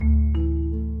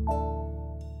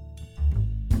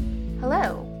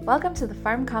Welcome to the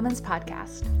Farm Commons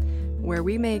Podcast, where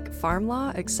we make farm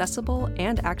law accessible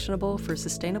and actionable for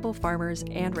sustainable farmers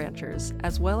and ranchers,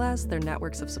 as well as their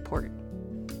networks of support.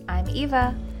 I'm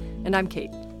Eva. And I'm Kate.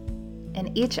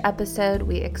 In each episode,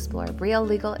 we explore real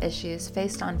legal issues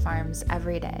faced on farms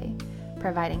every day,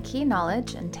 providing key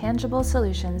knowledge and tangible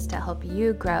solutions to help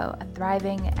you grow a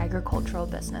thriving agricultural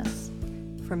business.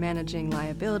 From managing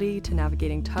liability to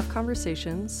navigating tough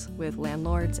conversations with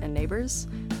landlords and neighbors,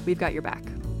 we've got your back.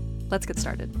 Let's get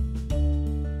started.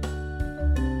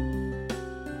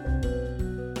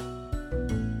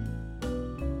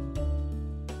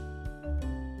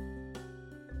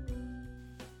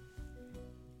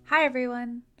 Hi,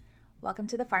 everyone. Welcome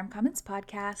to the Farm Commons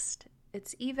Podcast.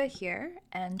 It's Eva here,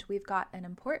 and we've got an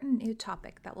important new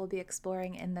topic that we'll be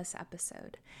exploring in this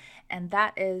episode, and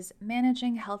that is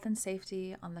managing health and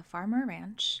safety on the farm or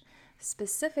ranch,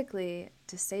 specifically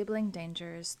disabling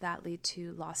dangers that lead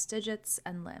to lost digits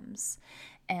and limbs,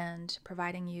 and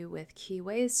providing you with key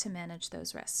ways to manage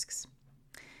those risks.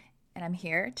 And I'm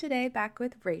here today back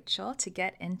with Rachel to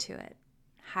get into it.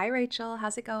 Hi, Rachel.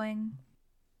 How's it going?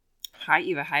 Hi,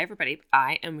 Eva. Hi, everybody.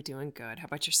 I am doing good. How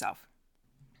about yourself?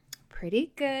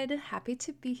 Pretty good. Happy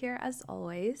to be here as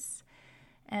always.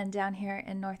 And down here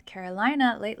in North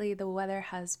Carolina, lately the weather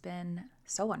has been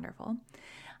so wonderful.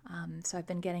 So I've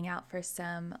been getting out for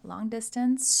some long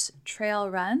distance trail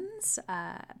runs.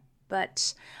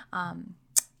 But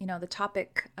the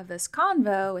topic of this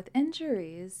convo with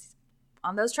injuries,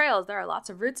 on those trails, there are lots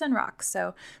of roots and rocks.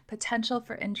 So potential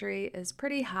for injury is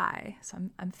pretty high. So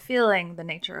I'm feeling the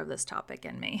nature of this topic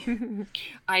in me.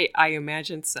 I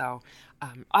imagine so.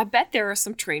 I bet there are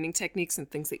some training techniques and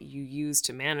things that you use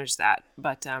to manage that.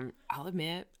 But I'll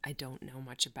admit, I don't know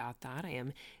much about that. I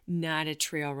am not a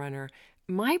trail runner.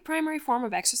 My primary form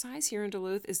of exercise here in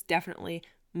Duluth is definitely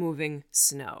moving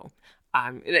snow.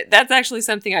 That's actually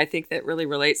something I think that really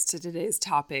relates to today's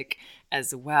topic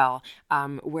as well.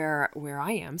 Where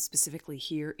I am, specifically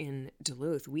here in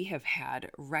Duluth, we have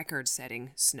had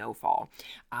record-setting snowfall.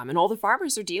 And all the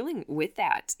farmers are dealing with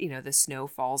that. You know, the snow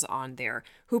falls on their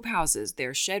hoop houses,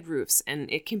 their shed roofs,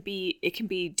 and it can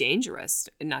be dangerous,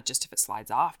 not just if it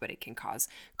slides off, but it can cause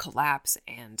collapse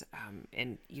and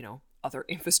other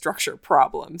infrastructure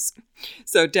problems.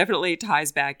 So definitely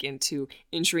ties back into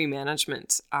injury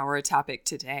management, our topic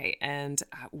today, and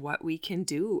what we can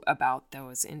do about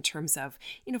those in terms of,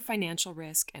 financial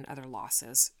risk and other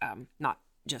losses, not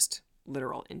just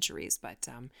literal injuries,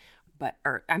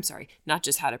 not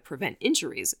just how to prevent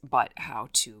injuries, but how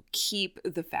to keep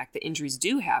the fact that injuries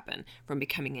do happen from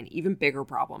becoming an even bigger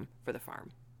problem for the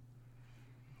farm.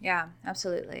 Yeah,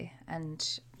 absolutely.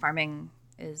 And farming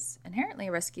is inherently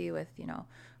risky with,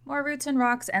 more roots and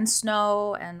rocks and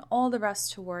snow and all the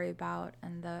rest to worry about.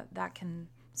 And that can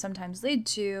sometimes lead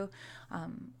to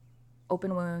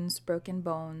open wounds, broken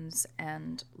bones,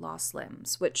 and lost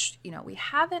limbs, which, we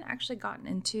haven't actually gotten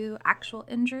into actual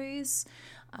injuries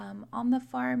on the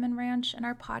farm and ranch in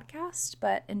our podcast,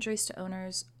 but injuries to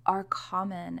owners are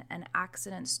common and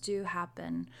accidents do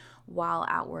happen while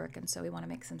at work. And so we want to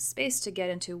make some space to get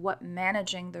into what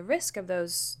managing the risk of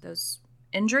those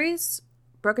injuries,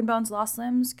 broken bones, lost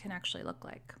limbs can actually look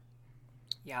like.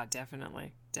 Yeah,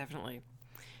 definitely.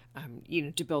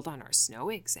 To build on our snow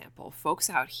example, folks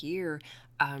out here,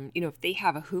 if they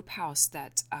have a hoop house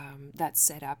that's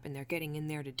set up and they're getting in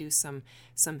there to do some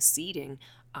seeding,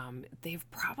 they've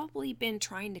probably been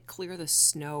trying to clear the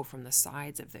snow from the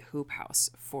sides of the hoop house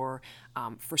for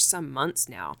some months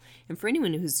now. And for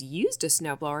anyone who's used a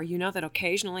snowblower, you know that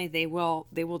occasionally they will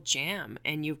jam,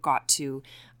 and you've got to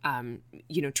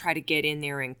try to get in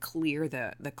there and clear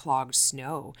the clogged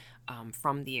snow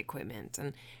from the equipment.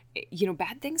 And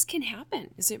bad things can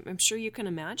happen. I'm sure you can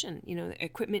imagine.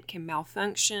 Equipment can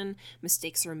malfunction,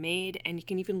 mistakes are made, and you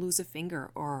can even lose a finger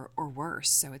or worse.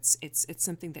 So it's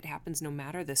something that happens no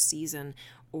matter the season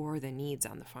or the needs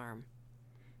on the farm.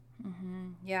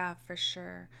 Mm-hmm. Yeah, for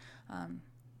sure.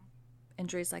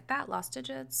 Injuries like that, lost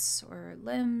digits or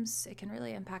limbs, it can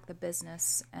really impact the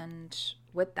business, and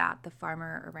with that, the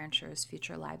farmer or rancher's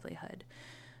future livelihood.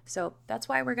 So that's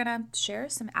why we're going to share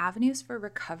some avenues for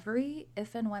recovery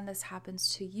if and when this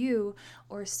happens to you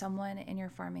or someone in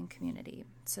your farming community,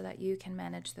 so that you can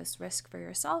manage this risk for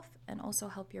yourself and also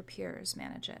help your peers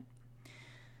manage it.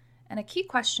 And a key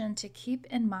question to keep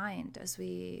in mind as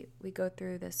we go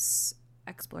through this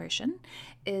exploration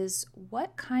is,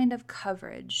 what kind of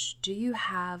coverage do you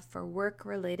have for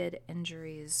work-related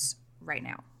injuries right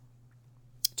now?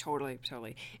 Totally.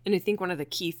 And I think one of the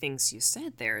key things you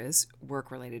said there is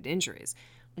work-related injuries.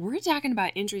 We're talking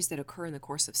about injuries that occur in the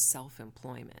course of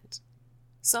self-employment.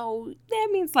 So that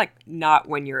means like not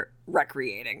when you're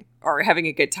recreating or having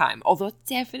a good time. Although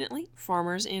definitely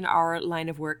farmers in our line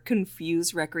of work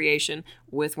confuse recreation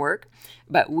with work.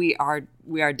 But we are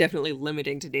definitely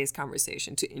limiting today's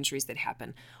conversation to injuries that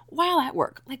happen while at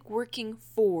work, like working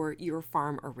for your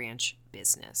farm or ranch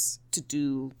business to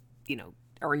do,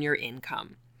 earn your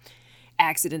income.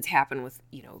 Accidents happen with,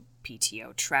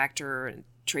 PTO, tractor and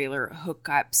trailer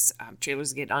hookups,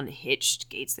 trailers get unhitched,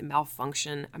 gates that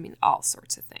malfunction. I mean, all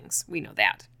sorts of things. We know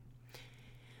that.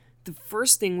 The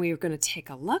first thing we are going to take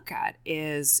a look at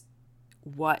is,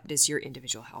 what does your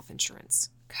individual health insurance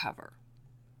cover?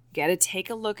 Got to take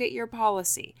a look at your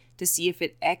policy to see if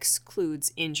it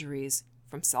excludes injuries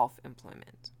from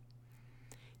self-employment.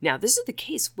 Now, this is the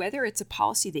case whether it's a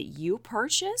policy that you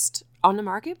purchased on the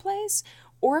marketplace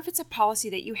or if it's a policy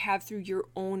that you have through your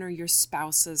own or your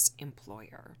spouse's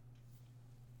employer.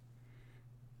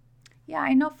 Yeah,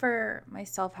 I know for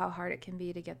myself how hard it can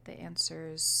be to get the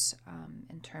answers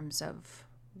in terms of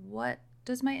what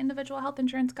does my individual health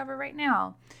insurance cover right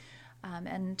now?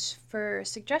 And for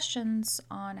suggestions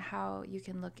on how you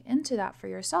can look into that for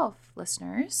yourself,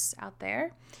 listeners out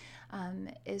there,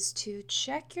 is to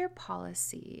check your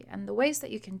policy. And the ways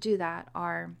that you can do that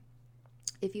are,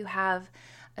 if you have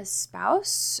a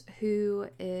spouse who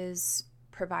is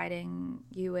providing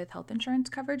you with health insurance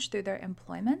coverage through their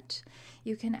employment,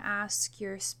 you can ask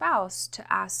your spouse to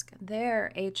ask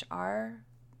their HR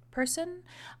person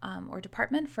or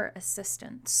department for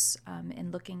assistance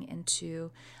in looking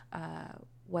into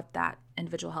what that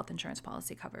individual health insurance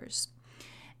policy covers.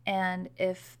 And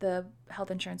if the health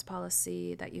insurance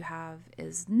policy that you have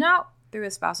is not through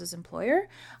a spouse's employer,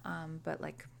 but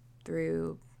like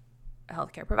through a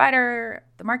healthcare provider,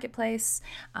 the marketplace,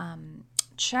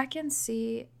 check and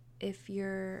see if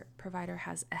your provider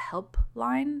has a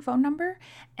helpline phone number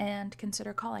and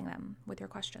consider calling them with your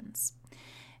questions.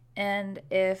 And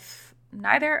if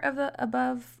neither of the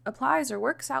above applies or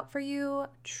works out for you,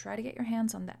 try to get your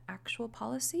hands on the actual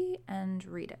policy and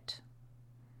read it.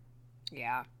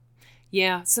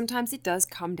 Yeah, sometimes it does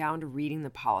come down to reading the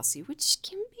policy, which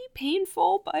can be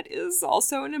painful, but is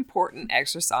also an important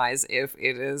exercise if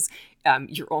it is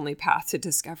your only path to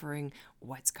discovering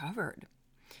what's covered.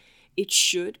 It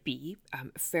should be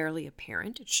fairly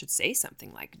apparent. It should say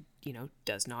something like,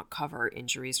 does not cover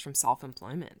injuries from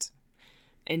self-employment.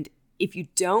 And if you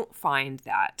don't find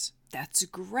that, that's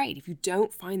great. If you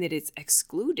don't find that it's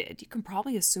excluded, you can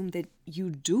probably assume that you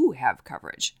do have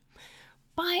coverage.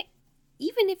 But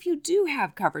even if you do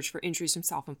have coverage for injuries from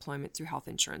self-employment through health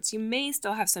insurance, you may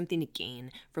still have something to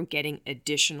gain from getting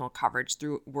additional coverage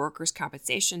through workers'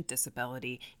 compensation,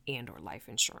 disability, and or life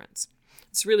insurance.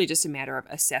 It's really just a matter of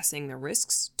assessing the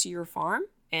risks to your farm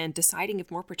and deciding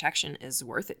if more protection is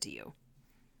worth it to you.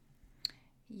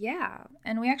 Yeah,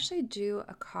 and we actually do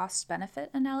a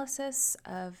cost-benefit analysis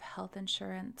of health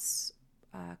insurance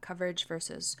coverage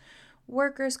versus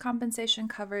workers' compensation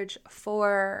coverage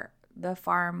for the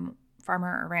farmer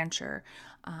or rancher,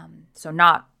 so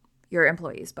not your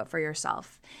employees, but for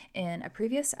yourself, in a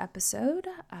previous episode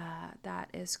that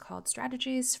is called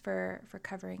Strategies for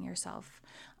Covering Yourself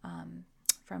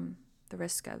from the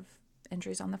Risk of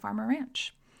Injuries on the Farm or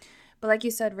Ranch. But like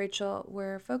you said, Rachel,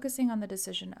 we're focusing on the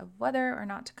decision of whether or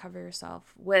not to cover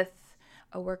yourself with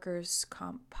a workers'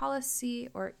 comp policy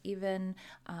or even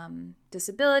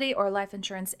disability or life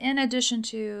insurance, in addition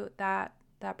to that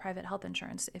private health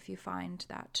insurance, if you find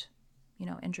that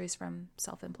injuries from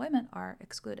self-employment are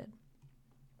excluded.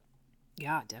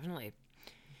 Yeah, definitely.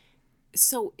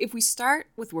 So if we start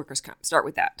with workers' comp, start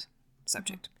with that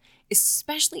subject,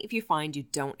 especially if you find you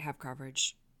don't have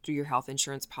coverage through your health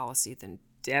insurance policy, then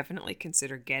definitely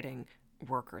consider getting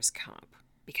workers' comp,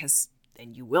 because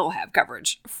then you will have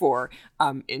coverage for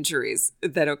injuries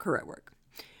that occur at work.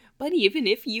 But even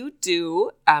if you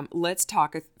do, let's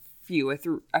talk through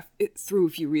a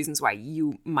few reasons why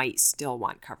you might still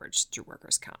want coverage through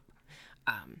workers' comp.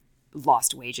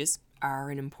 Lost wages are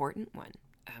an important one.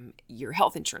 Your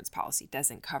health insurance policy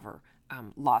doesn't cover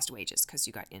lost wages because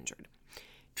you got injured.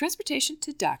 Transportation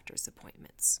to doctor's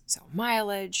appointments, so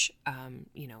mileage,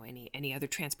 any other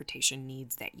transportation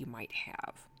needs that you might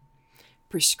have.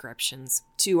 Prescriptions.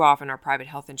 Too often our private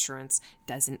health insurance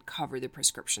doesn't cover the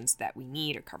prescriptions that we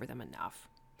need or cover them enough.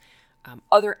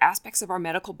 Other aspects of our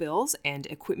medical bills and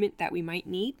equipment that we might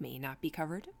need may not be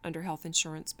covered under health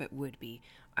insurance, but would be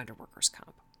under workers'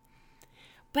 comp.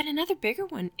 But another bigger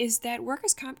one is that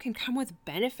workers' comp can come with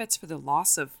benefits for the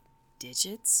loss of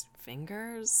digits,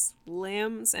 fingers,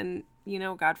 limbs, and,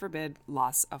 God forbid,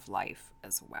 loss of life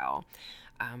as well.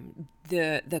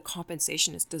 The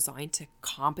compensation is designed to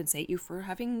compensate you for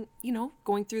having,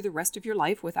 going through the rest of your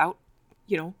life without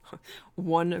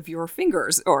one of your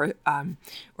fingers or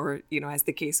as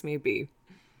the case may be.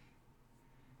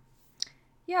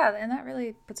 Yeah, and that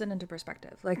really puts it into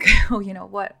perspective. Like,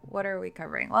 what are we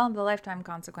covering? Well, the lifetime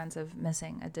consequence of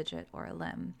missing a digit or a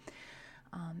limb.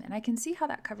 And I can see how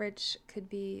that coverage could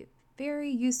be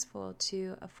very useful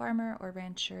to a farmer or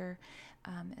rancher,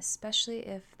 especially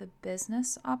if the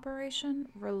business operation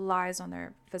relies on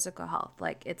their physical health.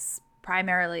 Like, it's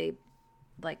primarily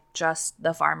like just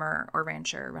the farmer or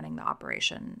rancher running the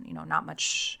operation, not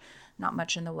much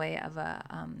in the way of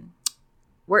a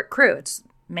work crew. It's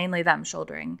mainly them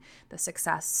shouldering the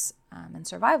success and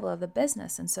survival of the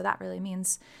business. And so that really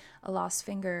means a lost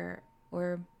finger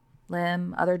or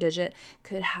limb, other digit,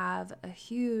 could have a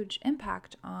huge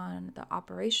impact on the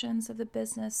operations of the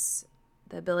business,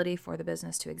 the ability for the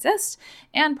business to exist,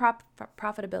 and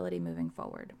profitability moving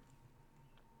forward.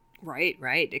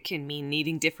 Right. It can mean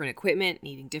needing different equipment,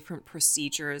 needing different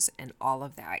procedures, and all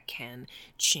of that can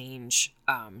change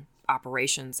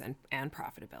operations and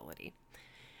profitability.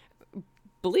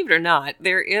 Believe it or not,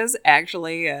 there is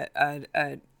actually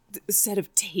a set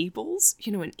of tables,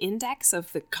 an index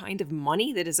of the kind of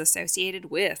money that is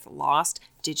associated with lost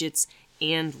digits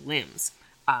and limbs.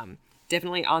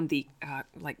 Definitely on the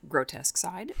grotesque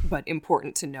side, but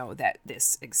important to know that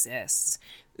this exists.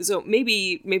 So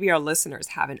maybe our listeners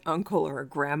have an uncle or a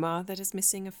grandma that is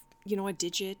missing a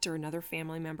digit, or another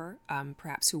family member,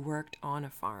 perhaps who worked on a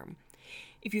farm.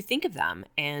 If you think of them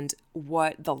and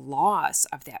what the loss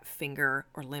of that finger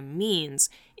or limb means,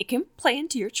 it can play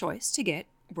into your choice to get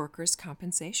workers'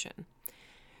 compensation.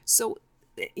 So,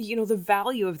 the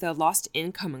value of the lost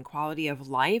income and quality of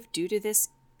life due to this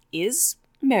is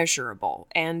measurable.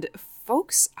 And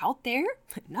folks out there,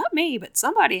 not me, but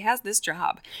somebody has this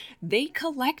job. They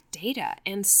collect data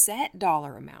and set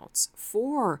dollar amounts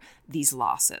for these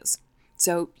losses.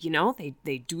 So,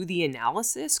 they do the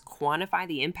analysis, quantify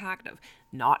the impact of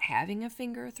not having a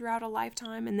finger throughout a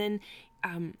lifetime, and then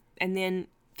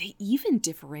they even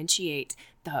differentiate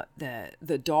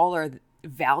the dollar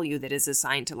value that is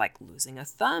assigned to losing a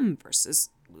thumb versus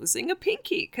losing a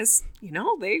pinky, because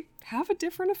they have a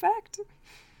different effect.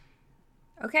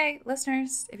 Okay,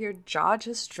 listeners, if your jaw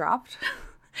just dropped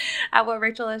at what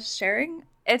Rachel is sharing,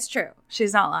 it's true.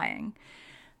 She's not lying.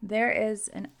 There is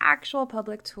an actual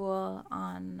public tool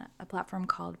on a platform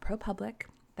called ProPublic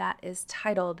that is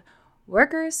titled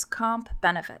Workers' Comp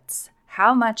Benefits.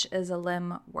 How much is a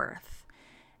limb worth?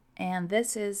 And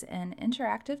this is an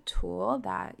interactive tool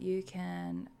that you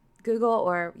can Google,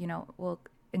 or, we'll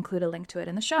include a link to it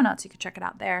in the show notes. You can check it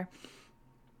out there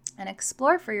and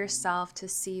explore for yourself to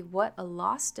see what a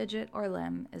lost digit or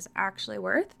limb is actually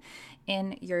worth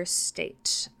in your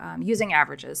state, using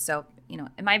averages. So,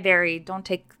 it might vary. Don't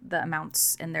take the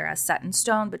amounts in there as set in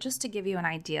stone, but just to give you an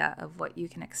idea of what you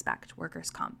can expect workers'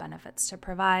 comp benefits to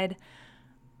provide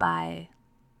by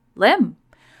limb.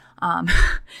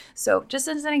 So just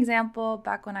as an example,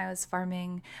 back when I was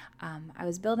farming, I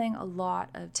was building a lot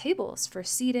of tables for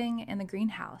seating in the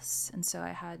greenhouse. And so I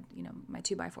had, my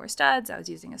 2x4 studs. I was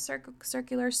using a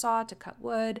circular saw to cut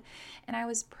wood, and I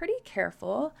was pretty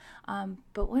careful.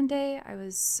 But one day I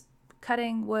was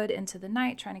cutting wood into the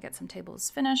night, trying to get some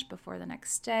tables finished before the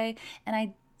next day. And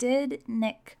I did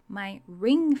nick my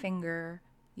ring finger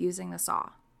using the saw,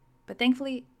 but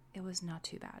thankfully it was not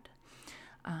too bad.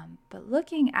 But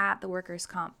looking at the workers'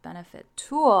 comp benefit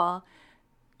tool,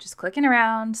 just clicking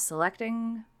around,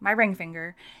 selecting my ring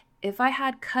finger, if I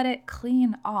had cut it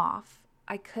clean off,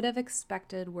 I could have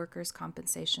expected workers'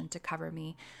 compensation to cover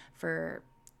me for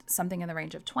something in the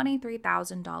range of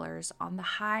 $23,000 on the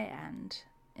high end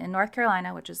in North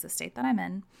Carolina, which is the state that I'm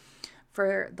in,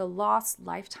 for the lost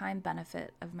lifetime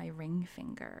benefit of my ring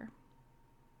finger.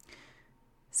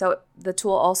 So the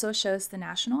tool also shows the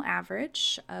national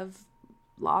average of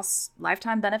lost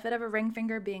lifetime benefit of a ring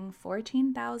finger being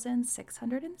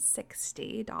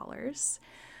 $14,660.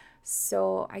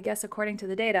 So I guess according to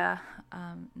the data,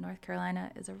 North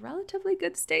Carolina is a relatively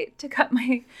good state to cut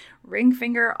my ring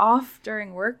finger off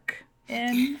during work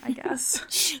in, I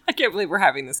guess. I can't believe we're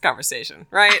having this conversation,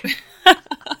 right?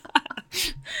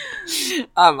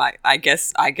 I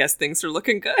guess things are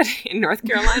looking good in North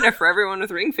Carolina for everyone with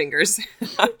ring fingers.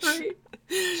 Right.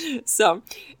 So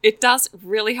it does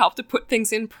really help to put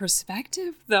things in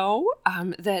perspective, though,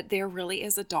 that there really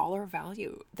is a dollar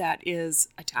value that is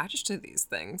attached to these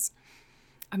things.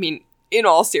 I mean, in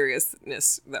all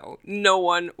seriousness, though, no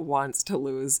one wants to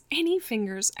lose any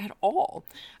fingers at all.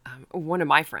 One of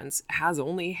my friends has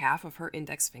only half of her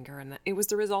index finger, and it was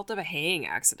the result of a haying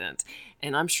accident.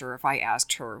 And I'm sure if I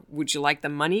asked her, would you like the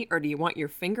money or do you want your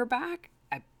finger back?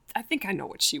 I think I know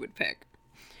what she would pick.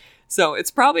 So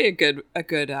it's probably a good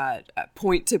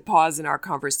point to pause in our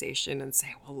conversation and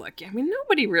say, well, look, I mean,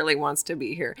 nobody really wants to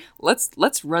be here.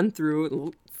 Let's run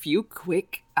through a few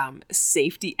quick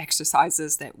safety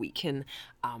exercises that we can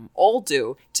all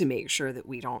do to make sure that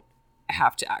we don't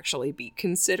have to actually be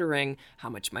considering how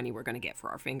much money we're going to get for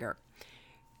our finger.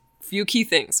 Few key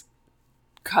things.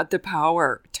 Cut the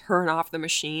power, turn off the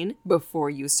machine before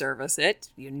you service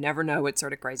it. You never know what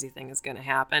sort of crazy thing is going to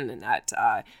happen, and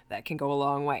that can go a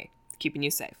long way, keeping you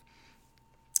safe.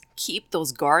 Keep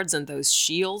those guards and those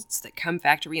shields that come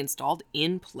factory installed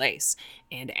in place.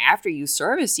 And after you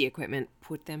service the equipment,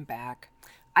 put them back.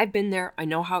 I've been there. I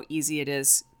know how easy it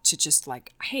is to just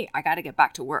like, hey, I got to get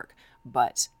back to work.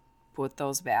 But put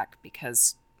those back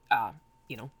because,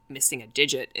 missing a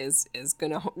digit is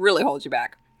going to really hold you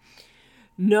back.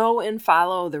 Know and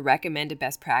follow the recommended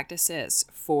best practices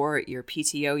for your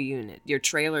PTO unit, your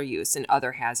trailer use, and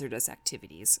other hazardous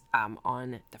activities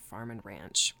on the farm and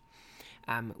ranch.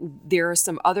 There are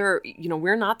some other,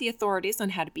 we're not the authorities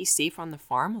on how to be safe on the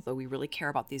farm, although we really care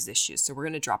about these issues. So we're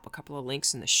going to drop a couple of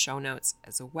links in the show notes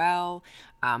as well.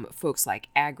 Folks like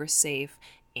AgriSafe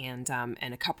and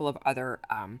a couple of other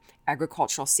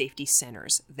agricultural safety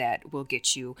centers that will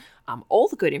get you all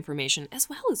the good information, as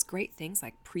well as great things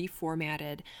like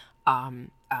pre-formatted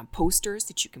posters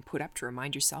that you can put up to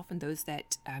remind yourself and those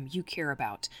that you care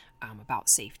about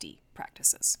safety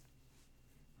practices.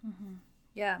 Mm-hmm.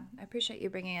 Yeah, I appreciate you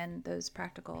bringing in those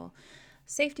practical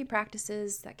safety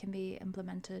practices that can be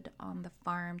implemented on the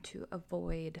farm to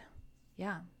avoid,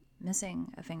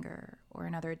 missing a finger or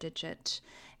another digit,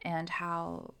 and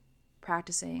how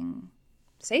practicing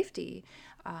safety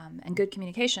and good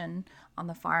communication on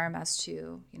the farm as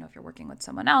to, if you're working with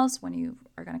someone else, when you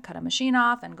are going to cut a machine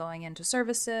off and going in to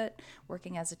service it,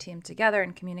 working as a team together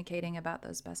and communicating about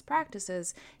those best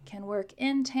practices can work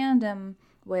in tandem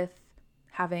with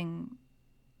having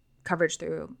coverage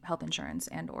through health insurance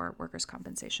and or workers'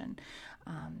 compensation.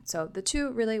 So the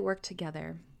two really work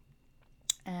together.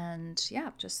 And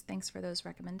just thanks for those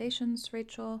recommendations,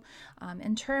 Rachel.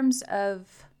 In terms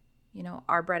of,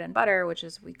 our bread and butter, which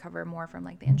is we cover more from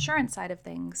like the insurance side of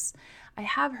things, I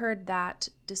have heard that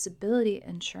disability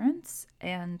insurance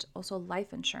and also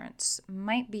life insurance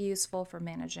might be useful for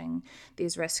managing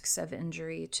these risks of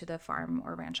injury to the farm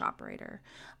or ranch operator.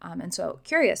 And so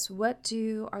curious, what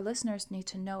do our listeners need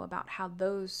to know about how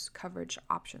those coverage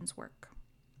options work?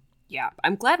 Yeah,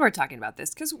 I'm glad we're talking about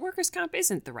this because workers' comp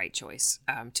isn't the right choice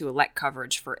to elect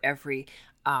coverage for every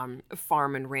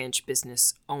farm and ranch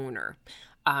business owner.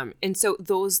 And so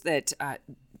those that,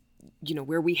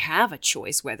 where we have a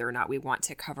choice whether or not we want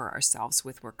to cover ourselves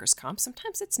with workers' comp,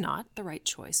 sometimes it's not the right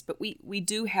choice, but we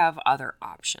do have other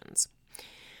options.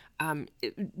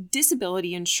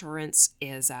 Disability insurance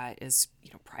is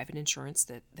private insurance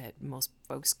that most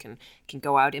folks can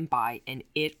go out and buy, and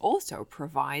it also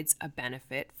provides a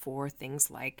benefit for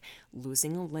things like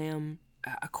losing a limb,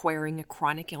 acquiring a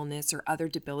chronic illness or other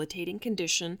debilitating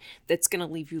condition that's going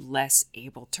to leave you less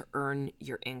able to earn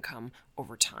your income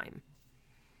over time.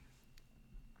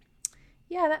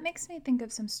 Yeah, that makes me think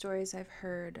of some stories I've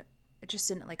heard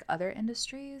just in like other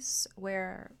industries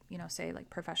where, say like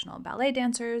professional ballet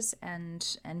dancers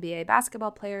and NBA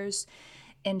basketball players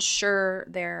insure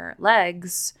their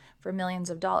legs for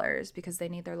millions of dollars because they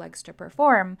need their legs to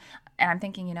perform. And I'm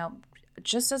thinking,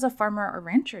 just as a farmer or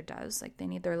rancher does, like they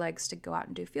need their legs to go out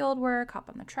and do field work, hop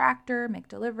on the tractor, make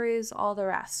deliveries, all the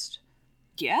rest.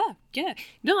 Yeah.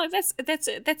 No,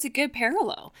 that's a good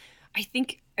parallel. I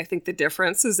think the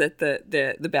difference is that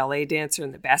the ballet dancer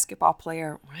and the basketball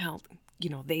player, well,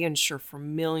 they insure for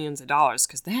millions of dollars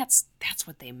because that's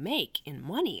what they make in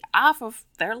money off of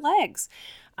their legs.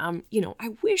 I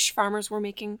wish farmers were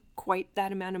making quite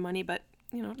that amount of money, but,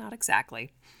 not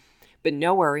exactly. But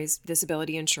no worries,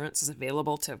 disability insurance is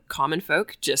available to common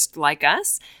folk just like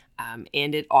us,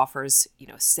 and it offers,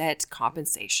 set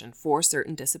compensation for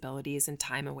certain disabilities and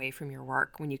time away from your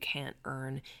work when you can't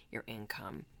earn your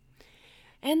income.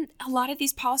 And a lot of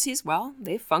these policies, well,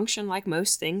 they function like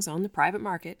most things on the private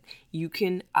market. You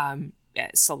can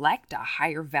select a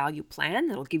higher value plan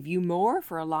that'll give you more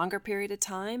for a longer period of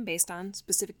time based on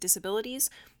specific disabilities,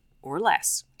 or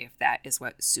less if that is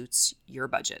what suits your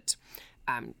budget.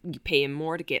 You pay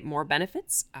more to get more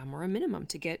benefits, or a minimum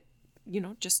to get,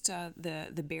 just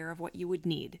the bare of what you would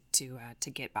need to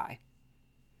get by.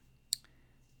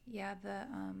 Yeah, the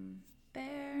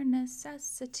bare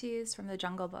necessities from the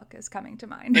Jungle Book is coming to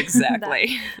mind.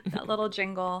 Exactly. that little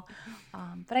jingle.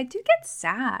 But I do get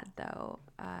sad, though,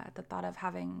 at the thought of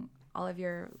having all of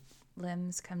your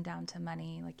limbs come down to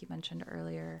money, like you mentioned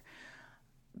earlier.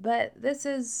 But this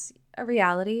is a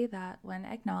reality that, when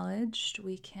acknowledged,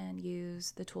 we can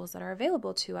use the tools that are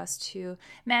available to us to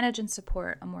manage and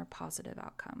support a more positive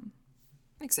outcome.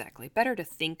 Exactly. Better to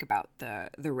think about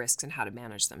the risks and how to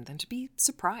manage them than to be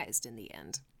surprised in the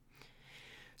end.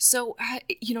 So,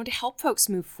 to help folks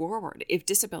move forward, if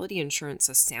disability insurance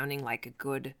is sounding like a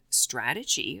good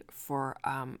strategy for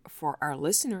our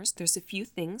listeners, there's a few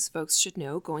things folks should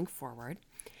know going forward.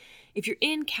 If you're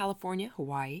in California,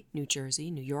 Hawaii, New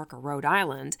Jersey, New York, or Rhode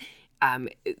Island,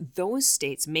 those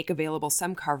states make available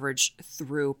some coverage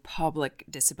through public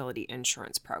disability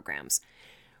insurance programs.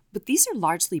 But these are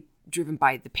largely driven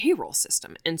by the payroll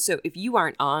system. And so if you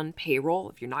aren't on payroll,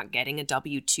 if you're not getting a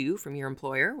W-2 from your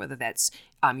employer, whether that's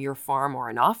your farm or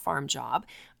an off-farm job,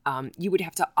 you would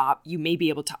have to you may be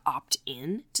able to opt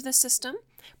in to the system.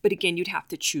 But again, you'd have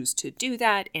to choose to do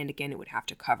that. And again, it would have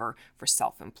to cover for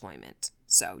self-employment.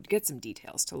 So get some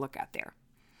details to look at there.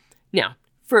 Now,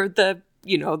 for the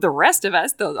rest of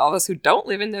us, all of us who don't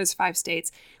live in those 5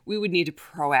 states, we would need to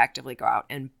proactively go out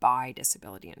and buy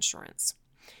disability insurance.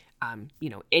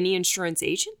 Any insurance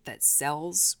agent that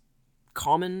sells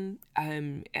common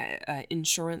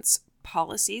insurance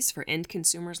policies for end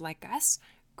consumers like us,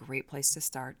 great place to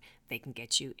start. They can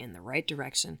get you in the right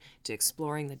direction to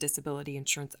exploring the disability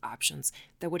insurance options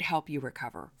that would help you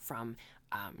recover from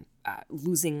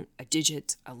losing a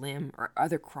digit, a limb, or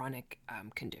other chronic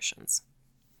conditions.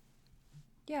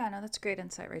 Yeah, no, that's great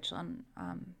insight, Rachel. And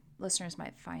listeners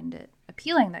might find it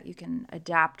appealing that you can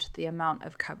adapt the amount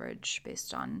of coverage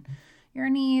based on your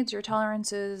needs, your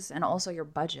tolerances, and also your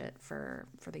budget for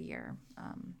the year,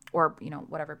 or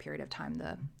whatever period of time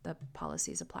the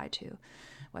policies apply to,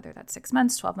 whether that's 6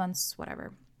 months, 12 months,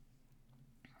 whatever.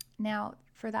 Now,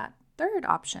 for that third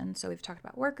option, so we've talked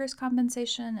about workers'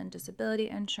 compensation and disability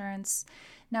insurance.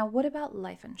 Now, what about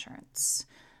life insurance?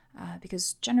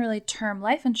 Because generally term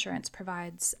life insurance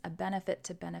provides a benefit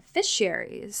to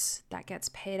beneficiaries that gets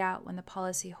paid out when the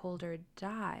policyholder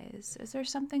dies. Is there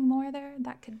something more there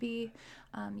that could be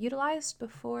utilized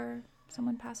before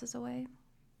someone passes away?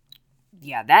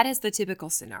 Yeah, that is the typical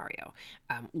scenario.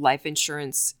 Life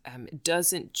insurance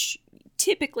doesn't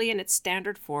typically, in its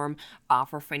standard form,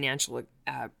 offer financial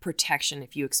protection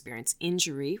if you experience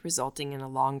injury resulting in a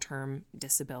long-term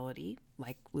disability,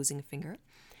 like losing a finger.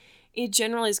 It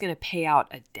generally is going to pay out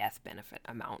a death benefit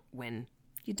amount when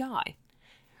you die.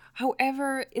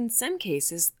 However, in some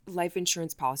cases, life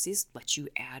insurance policies let you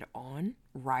add on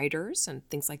riders and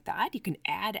things like that. You can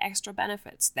add extra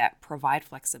benefits that provide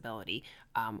flexibility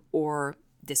or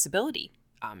disability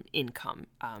income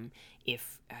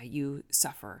if you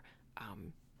suffer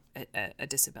a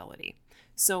disability.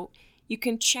 So you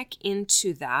can check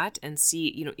into that and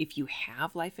see, if you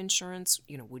have life insurance,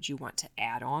 would you want to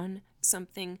add on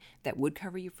something that would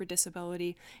cover you for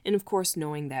disability? And of course,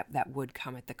 knowing that that would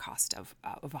come at the cost of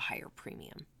a higher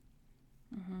premium.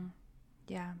 Mm-hmm.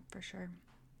 Yeah, for sure.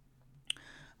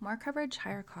 More coverage,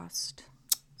 higher cost.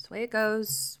 That's the way it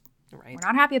goes. Right. We're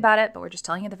not happy about it, but we're just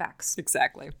telling you the facts.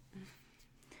 Exactly.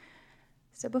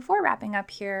 So before wrapping up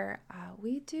here,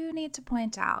 we do need to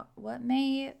point out what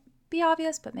may be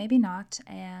obvious, but maybe not,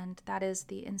 and that is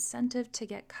the incentive to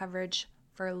get coverage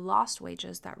for lost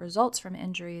wages that results from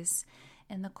injuries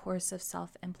in the course of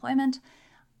self-employment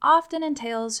often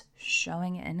entails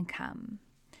showing income.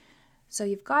 So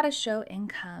you've got to show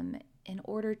income in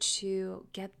order to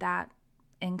get that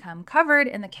income covered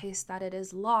in the case that it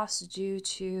is lost due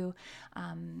to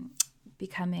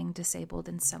becoming disabled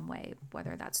in some way,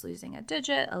 whether that's losing a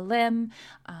digit, a limb,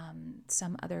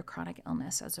 some other chronic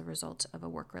illness as a result of a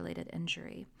work-related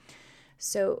injury.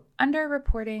 So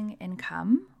underreporting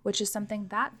income, which is something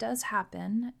that does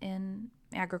happen in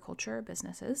agriculture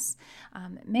businesses,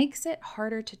 makes it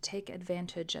harder to take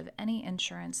advantage of any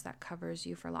insurance that covers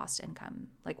you for lost income,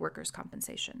 like workers'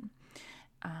 compensation.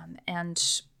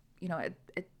 It's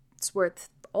worth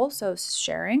also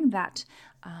sharing that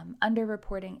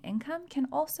underreporting income can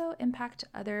also impact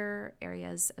other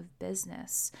areas of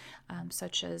business,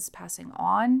 such as passing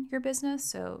on your business,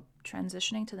 so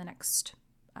transitioning to the next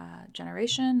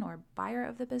generation or buyer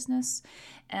of the business,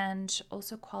 and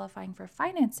also qualifying for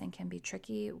financing can be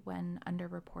tricky when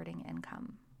underreporting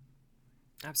income.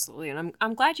 Absolutely. And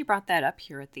I'm glad you brought that up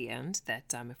here at the end,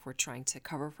 that if we're trying to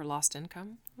cover for lost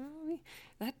income,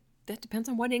 that depends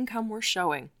on what income we're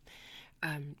showing.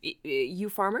 You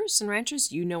farmers and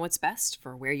ranchers, you know what's best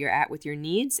for where you're at with your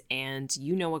needs, and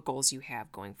you know what goals you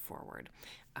have going forward.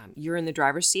 You're in the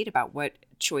driver's seat about what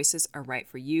choices are right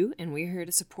for you, and we're here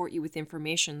to support you with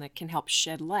information that can help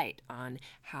shed light on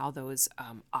how those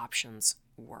options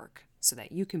work so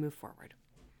that you can move forward.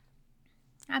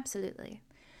 Absolutely.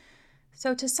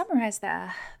 So to summarize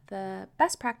the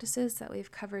best practices that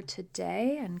we've covered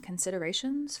today and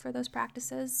considerations for those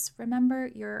practices,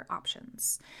 remember your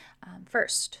options.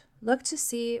 First, look to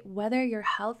see whether your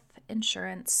health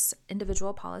insurance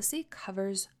individual policy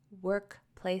covers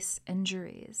workplace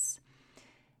injuries.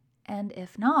 And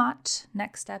if not,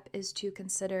 next step is to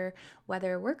consider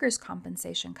whether workers'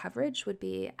 compensation coverage would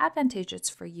be advantageous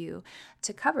for you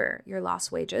to cover your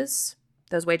lost wages,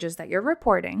 those wages that you're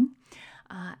reporting,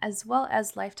 as well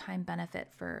as lifetime benefit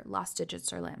for lost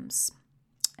digits or limbs.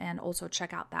 And also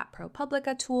check out that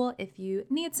ProPublica tool if you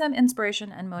need some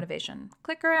inspiration and motivation.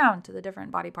 Click around to the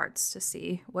different body parts to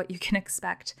see what you can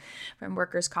expect from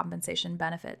workers' compensation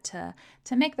benefit to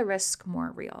make the risk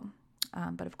more real.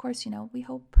 But of course, we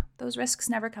hope those risks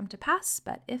never come to pass,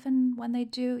 but if and when they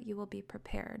do, you will be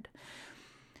prepared.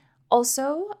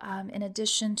 Also, in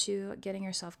addition to getting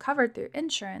yourself covered through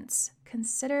insurance,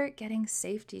 consider getting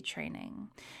safety training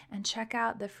and check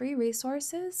out the free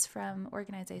resources from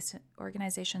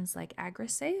organizations like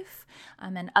AgriSafe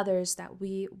and others that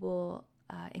we will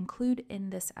include in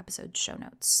this episode's show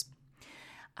notes.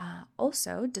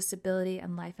 Also, disability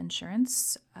and life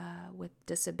insurance with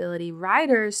disability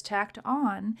riders tacked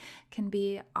on can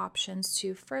be options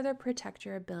to further protect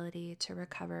your ability to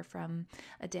recover from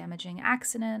a damaging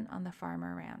accident on the farm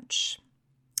or ranch.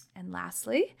 And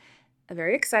lastly, a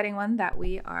very exciting one that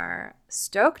we are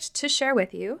stoked to share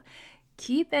with you.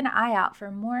 Keep an eye out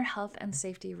for more health and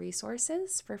safety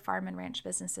resources for farm and ranch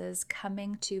businesses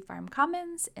coming to Farm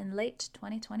Commons in late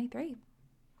 2023.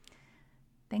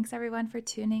 Thanks everyone for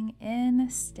tuning in.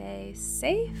 Stay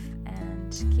safe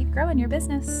and keep growing your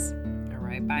business. All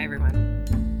right. Bye, everyone.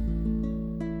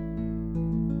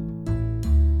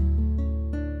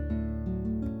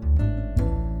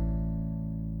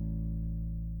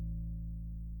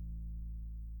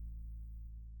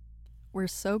 We're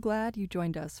so glad you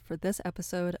joined us for this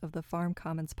episode of the Farm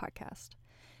Commons podcast.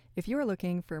 If you are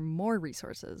looking for more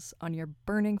resources on your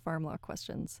burning farm law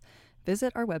questions,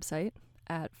 visit our website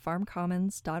at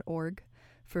farmcommons.org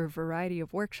for a variety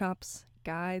of workshops,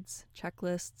 guides,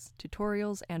 checklists,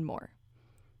 tutorials, and more.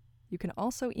 You can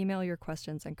also email your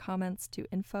questions and comments to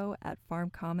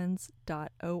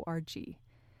info@farmcommons.org.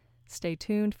 Stay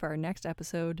tuned for our next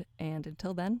episode, and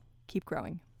until then, keep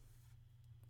growing.